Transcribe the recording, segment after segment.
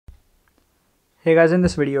Hey guys, in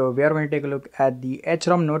this video we are going to take a look at the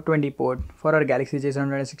H-ROM Note20 port for our Galaxy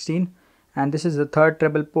J716, and this is the third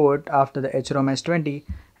treble port after the H-ROM S20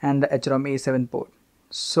 and the H-ROM A7 port.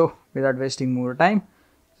 So without wasting more time,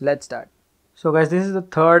 let's start. So guys, this is the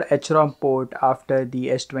third H-ROM port after the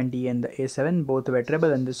S20 and the A7. Both were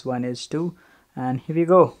treble and this one is 2. And here we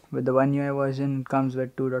go with the OneUI version. It comes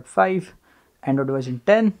with 2.5, Android version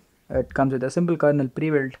 10. It comes with a simple kernel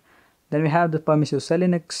pre-built. Then we have the permissive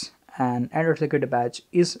Linux, and Android security patch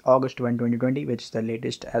is August 1, 2020, which is the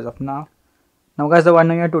latest as of now. Now guys, the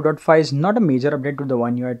OneUI 2.5 is not a major update to the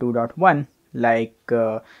OneUI 2.1, like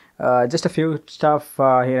just a few stuff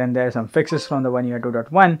here and there, some fixes from the OneUI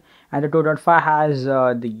 2.1, and the 2.5 has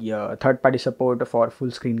the third-party support for full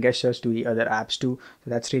screen gestures to the other apps too, so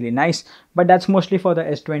that's really nice. But that's mostly for the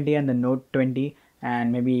S20 and the Note 20,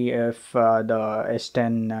 and maybe if the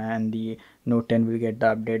S10 and the Note 10 will get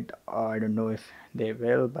the update, I don't know if they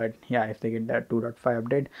will, but yeah, if they get that 2.5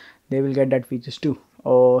 update, they will get that features too.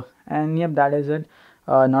 Oh, and yep, that is it.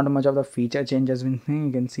 Not much of the feature change has been seen.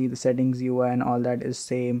 You can see the settings UI and all that is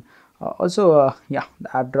same. Yeah,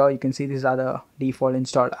 the app drawer, you can see these are the default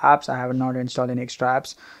installed apps. I have not installed any extra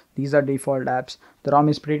apps. These are default apps. The ROM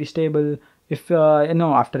is pretty stable. If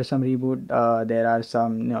after some reboot there are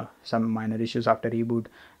some minor issues after reboot,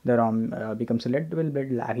 the ROM becomes a little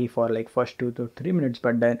bit laggy for like first 2 to 3 minutes,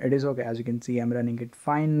 but then it is okay. As you can see, I'm running it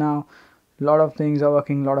fine now. A lot of things are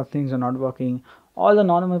working, a lot of things are not working. All the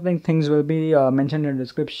non-working things will be mentioned in the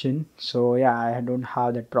description. So yeah, I don't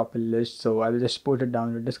have that proper list, so I will just put it down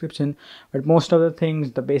in the description. But most of the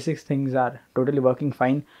things, the basic things, are totally working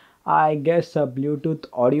fine. I guess Bluetooth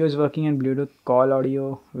audio is working and Bluetooth call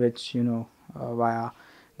audio, which via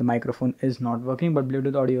the microphone is not working, but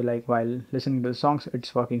Bluetooth audio, like while listening to the songs,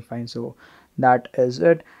 it's working fine. So that is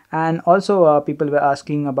it. And also people were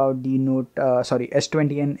asking about the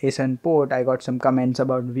S20 and A7 port. I got some comments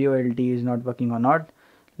about VoLTE is not working or not.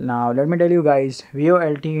 Now let me tell you guys,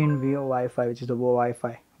 VoLTE and VoWiFi, which is the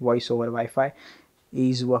VoWiFi, voice over Wi-Fi,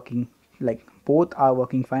 is working, like both are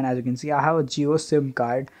working fine. As you can see, I have a Geo SIM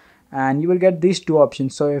card, and you will get these two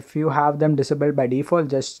options. So if you have them disabled by default,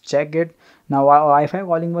 just check it. Now Wi-Fi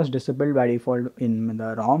calling was disabled by default in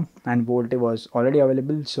the ROM, and VoLTE was already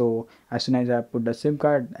available. So as soon as I put the SIM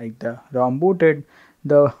card, like the ROM booted,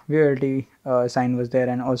 the VoLTE sign was there,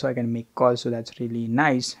 and also I can make calls. So that's really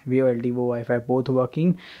nice. VoLTE, Wi-Fi both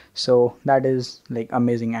working. So that is like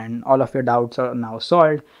amazing, and all of your doubts are now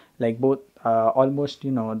solved. Like both almost the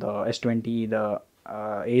S20, the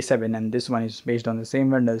A7, and this one is based on the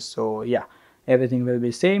same vendors. So yeah, everything will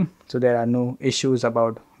be same. So there are no issues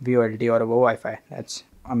about VoLTE or Wi-Fi. That's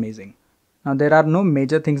amazing. Now there are no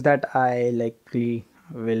major things that I likely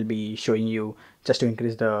will be showing you just to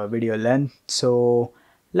increase the video length. So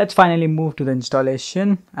let's finally move to the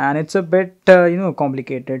installation, and it's a bit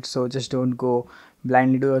complicated, so just don't go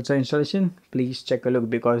blindly towards the installation. Please check a look,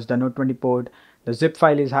 because the Note20 port, the zip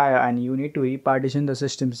file is higher and you need to repartition the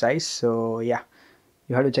system size. So yeah,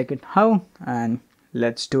 you have to check it how, and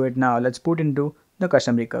let's do it now. Let's put into the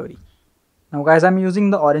custom recovery. Now guys, I'm using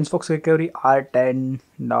the OrangeFox recovery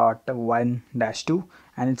R10.1-2,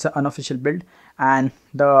 and it's an unofficial build, and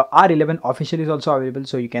the R11 official is also available,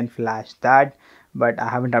 so you can flash that, but I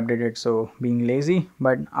haven't updated, so being lazy.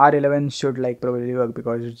 But R11 should like probably work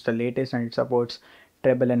because it's the latest and it supports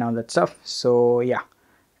treble and all that stuff. So yeah,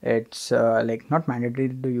 it's like not mandatory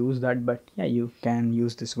to use that, but yeah, you can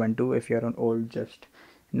use this one too if you're on old. Just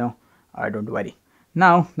don't worry.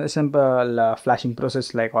 Now the simple flashing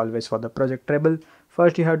process, like always for the project treble.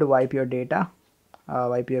 First you have to wipe your data,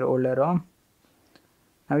 wipe your older ROM.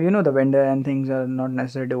 Now the vendor and things are not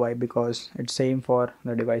necessary to wipe because it's same for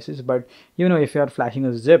the devices, but if you are flashing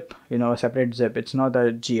a zip, a separate zip, it's not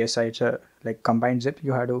a GSI, it's a like combined zip,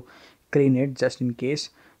 you have to clean it just in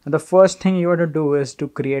case. Now the first thing you have to do is to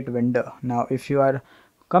create vendor. Now if you are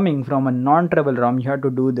coming from a non-treble ROM, you have to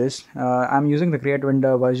do this. I'm using the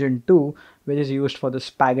CreateVendor version 2, which is used for the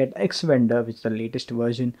Spaghetti X vendor, which is the latest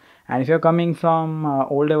version. And if you're coming from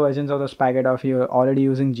older versions of the Spaghetti, if you're already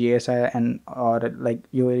using GSI or like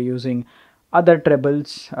you are using other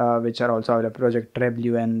trebles which are also available, Project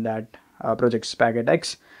Treble and that Project Spaghetti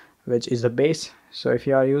X, which is the base. So if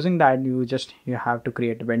you are using that, you have to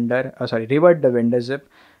create vendor, revert the vendor zip,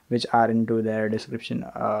 which are into their description,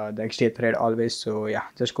 the XDA thread always. So yeah,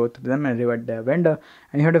 just go through them and revert the vendor,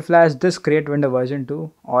 and you have to flash this CreateVendor version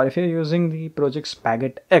 2. Or if you're using the Project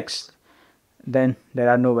Spaghetti X, then there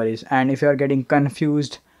are no worries. And if you are getting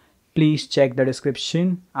confused, please check the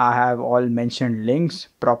description. I have all mentioned links,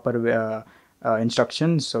 proper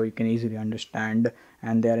instructions, so you can easily understand,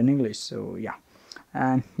 and they are in English. So yeah,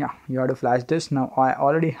 and yeah, you have to flash this. Now I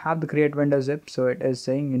already have the CreateVendor zip, so it is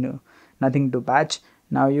saying nothing to patch.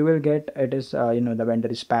 Now you will get it is the vendor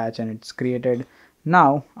is patched and it's created.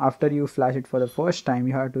 Now after you flash it for the first time,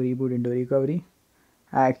 you have to reboot into recovery.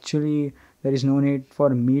 Actually there is no need for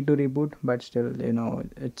me to reboot, but still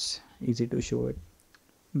it's easy to show it.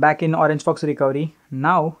 Back in OrangeFox recovery,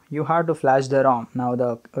 now you have to flash the ROM. Now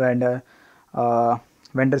the vendor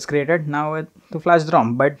is created. Now to flash the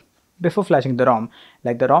ROM, but before flashing the ROM,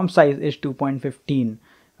 like the ROM size is 2.15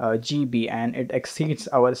 GB and it exceeds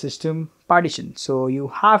our system partition, so you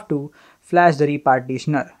have to flash the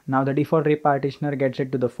repartitioner. Now the default repartitioner gets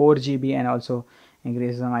it to the 4 GB and also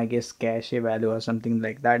increases some, I guess, cache value or something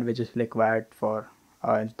like that, which is required for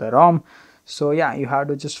the ROM. So yeah, you have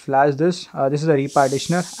to just flash this. This is a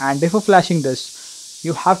repartitioner, and before flashing this,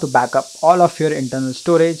 you have to back up all of your internal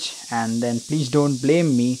storage, and then please don't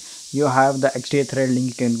blame me. You have the XDA thread link,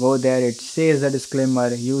 you can go there. It says the disclaimer,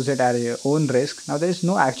 use it at your own risk. Now there is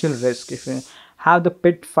no actual risk if you have the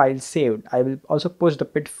PIT file saved. I will also post the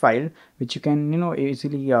PIT file, which you can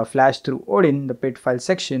easily flash through Odin, the PIT file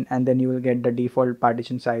section, and then you will get the default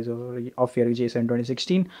partition size of your JSON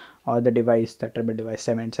 2016 or the device, the treble device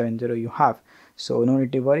 770 you have. So no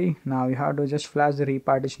need to worry. Now you have to just flash the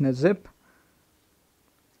repartitioner zip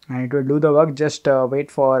and it will do the work. Just wait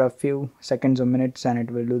for a few seconds or minutes and it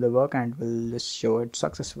will do the work and will just show it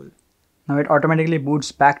successful. Now it automatically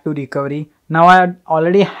boots back to recovery. Now I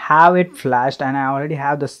already have it flashed and I already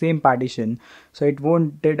have the same partition, so it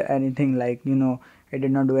won't did anything like it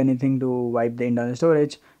did not do anything to wipe the internal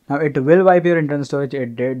storage. Now it will wipe your internal storage.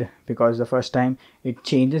 It did, because the first time it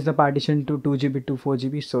changes the partition to 2 GB to 4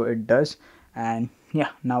 GB, so it does. And yeah,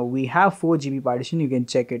 now we have 4 GB partition. You can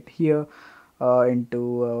check it here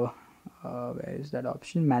into where is that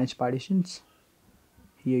option, manage partitions.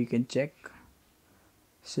 Here you can check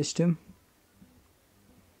system.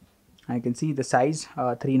 I can see the size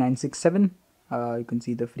 3967. You can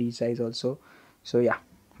see the free size also. So yeah,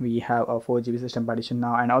 we have a 4 GB system partition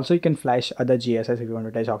now, and also you can flash other GSS if you want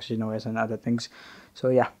to touch Oxygen OS and other things. So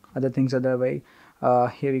yeah, other things are the way.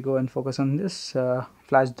 Here we go and focus on this.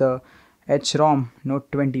 Flash the H-ROM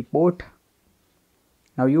Note20 port.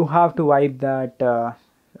 Now you have to wipe that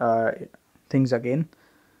things again,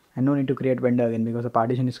 and no need to create vendor again because the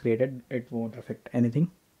partition is created. It won't affect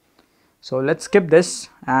anything. So let's skip this,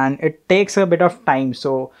 and it takes a bit of time,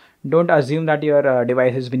 so don't assume that your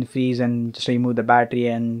device has been freeze and just remove the battery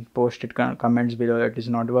and post it comments below that it is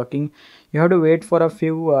not working. You have to wait for a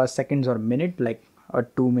few seconds or minute, like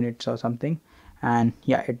 2 minutes or something, and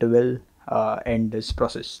yeah, it will end this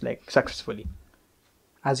process like successfully.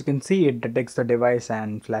 As you can see, it detects the device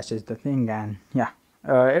and flashes the thing, and yeah,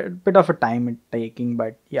 a bit of a time it taking,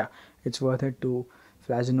 but yeah, it's worth it to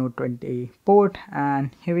flash the Note20 port. And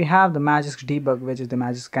here we have the magisk debug, which is the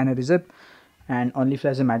magisk canary zip, and only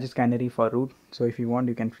flash the magisk canary for root. So if you want,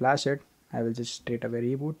 you can flash it. I will just straight away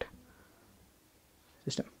reboot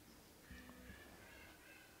system,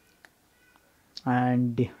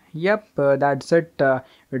 and yep, that's it.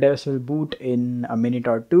 Your device will boot in a minute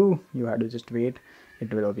or two. You have to just wait.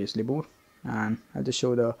 It will obviously boot, and I'll just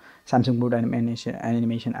show the Samsung boot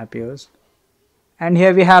animation appears. And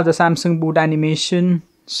here we have the Samsung boot animation.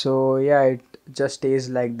 So yeah, it just stays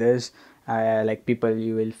like this. Like people,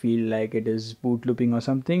 you will feel like it is boot looping or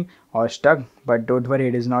something or stuck, but don't worry,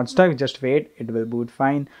 it is not stuck. Just wait, it will boot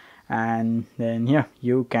fine, and then yeah,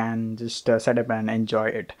 you can just set up and enjoy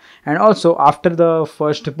it. And also after the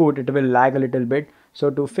first boot, it will lag a little bit. So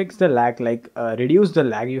to fix the lag, like reduce the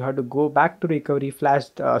lag, you have to go back to recovery,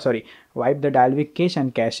 wipe the dalvik cache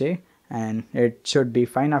and cache, and it should be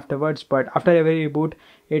fine afterwards. But after every reboot,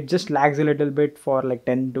 it just lags a little bit for like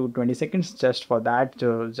 10 to 20 seconds. Just for that,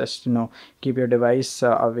 to just keep your device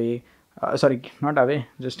away. Not away,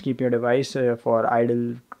 just keep your device for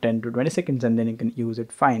idle 10 to 20 seconds, and then you can use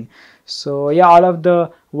it fine. So yeah, all of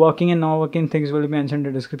the working and not working things will be mentioned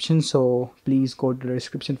in the description, so please go to the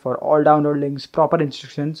description for all download links, proper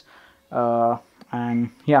instructions, and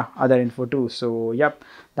yeah, other info too. So yep,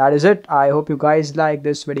 that is it. I hope you guys like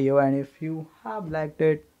this video, and if you have liked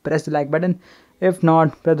it, press the like button. If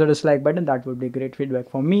not, press the dislike button. That would be great feedback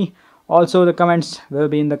for me. Also, the comments will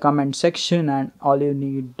be in the comment section, and all you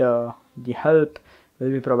need, the help will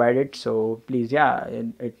be provided. So please, yeah,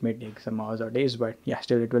 it may take some hours or days, but yeah,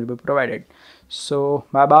 still it will be provided. So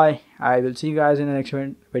bye bye, I will see you guys in the next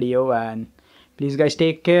video, and please guys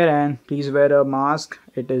take care, and please wear a mask.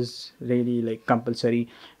 It is really like compulsory.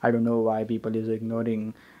 I don't know why people is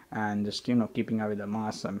ignoring and just keeping away the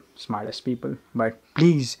mask. Some smartest people, but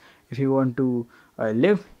please, if you want to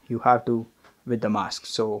live, you have to with the mask.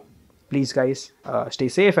 So please guys, stay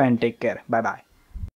safe and take care. Bye bye.